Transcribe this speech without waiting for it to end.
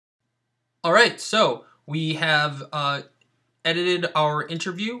All right, so we have edited our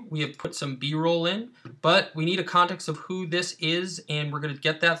interview. We have put some B-roll in, but we need a context of who this is, and we're going to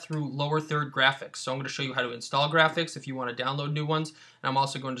get that through lower third graphics. So I'm going to show you how to install graphics if you want to download new ones, and I'm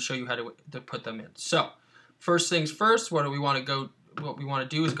also going to show you how to put them in. So first things first, what we want to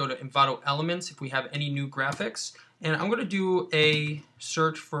do is go to Envato Elements if we have any new graphics, and I'm going to do a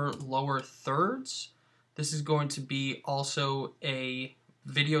search for lower thirds. This is going to be also a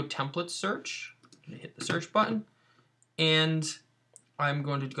video template search. I'm going to hit the search button, and I'm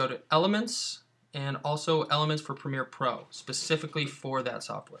going to go to Elements and also Elements for Premiere Pro, specifically for that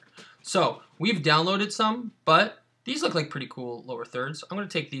software. So we've downloaded some, but these look like pretty cool lower thirds. I'm going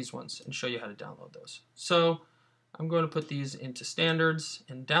to take these ones and show you how to download those. So I'm going to put these into standards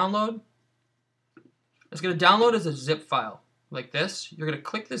and download. It's going to download as a zip file like this. You're going to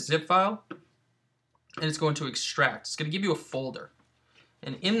click this zip file and it's going to extract. It's going to give you a folder.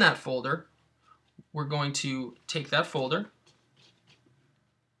 And in that folder, we're going to take that folder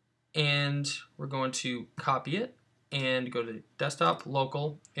and we're going to copy it and go to desktop,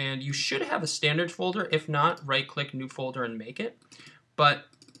 local, and you should have a standards folder. If not, right click new folder and make it. But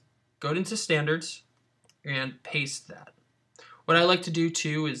go into standards and paste that. What I like to do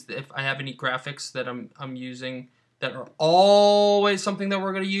too is if I have any graphics that I'm using that are always something that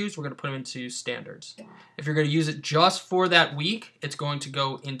we're going to use, we're going to put them into standards. If you're going to use it just for that week, it's going to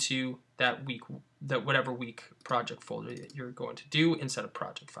go into that week, whatever week project folder that you're going to do instead of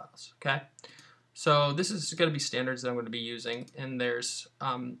project files. Okay, so this is going to be standards that I'm going to be using, and there's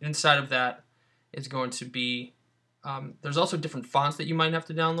inside of that is going to be there's also different fonts that you might have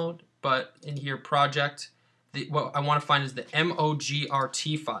to download, but in here project, what I want to find is the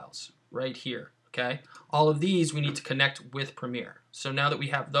MOGRT files right here. Okay, all of these we need to connect with Premiere. So now that we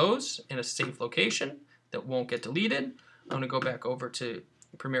have those in a safe location that won't get deleted, I'm going to go back over to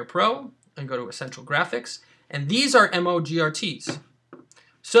Premiere Pro and go to Essential Graphics, and these are MOGRTs.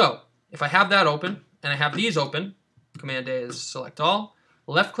 So if I have that open and I have these open, Command A is select all,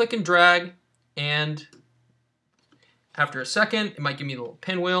 left click and drag, and after a second it might give me the little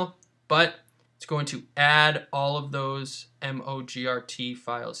pinwheel, but it's going to add all of those MOGRT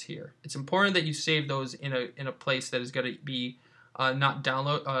files here. It's important that you save those in a place that is going to be not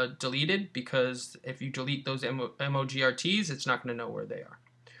deleted, because if you delete those MOGRTs, it's not going to know where they are.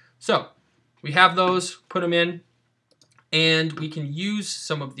 So we have those, put them in, and we can use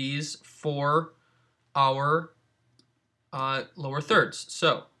some of these for our lower thirds.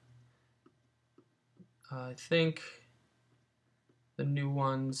 So I think the new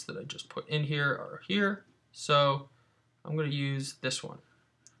ones that I just put in here are here. So I'm going to use this one.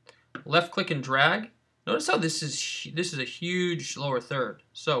 Left click and drag. Notice how this is a huge lower third.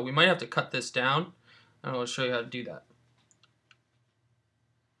 So we might have to cut this down, and I'll show you how to do that.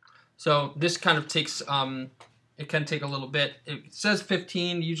 So this kind of takes it can take a little bit. It says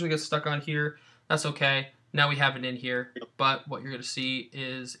 15, usually gets stuck on here. That's okay. Now we have it in here, but what you're going to see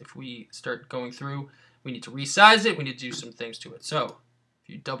is if we start going through, we need to resize it, we need to do some things to it. So if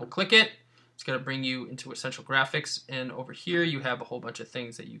you double click it, it's going to bring you into Essential Graphics, and over here you have a whole bunch of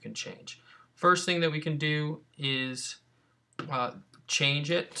things that you can change. First thing that we can do is change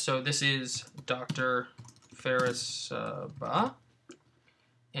it. So this is Dr. Ferris Bah,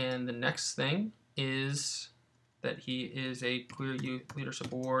 and the next thing is that he is a Queer Youth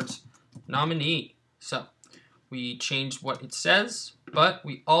Leadership Awards nominee. So we changed what it says, but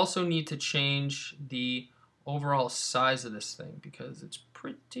we also need to change the overall size of this thing because it's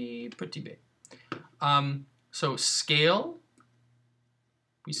pretty big. So scale,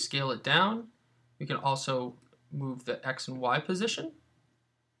 we scale it down. We can also move the X and Y position.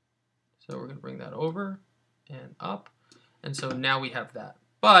 So we're going to bring that over and up. And so now we have that.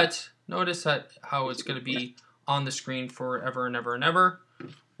 But notice how it's going to be on the screen forever and ever and ever.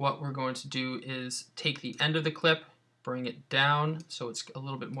 What we're going to do is take the end of the clip, bring it down so it's a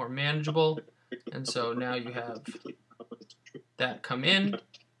little bit more manageable. And so now you have that come in,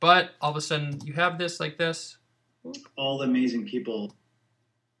 but all of a sudden you have this like this. All the amazing people.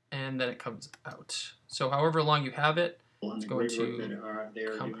 And then it comes out. So however long you have it, it's going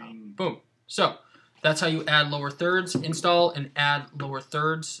to come out. Boom. So that's how you add lower thirds, install and add lower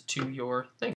thirds to your thing.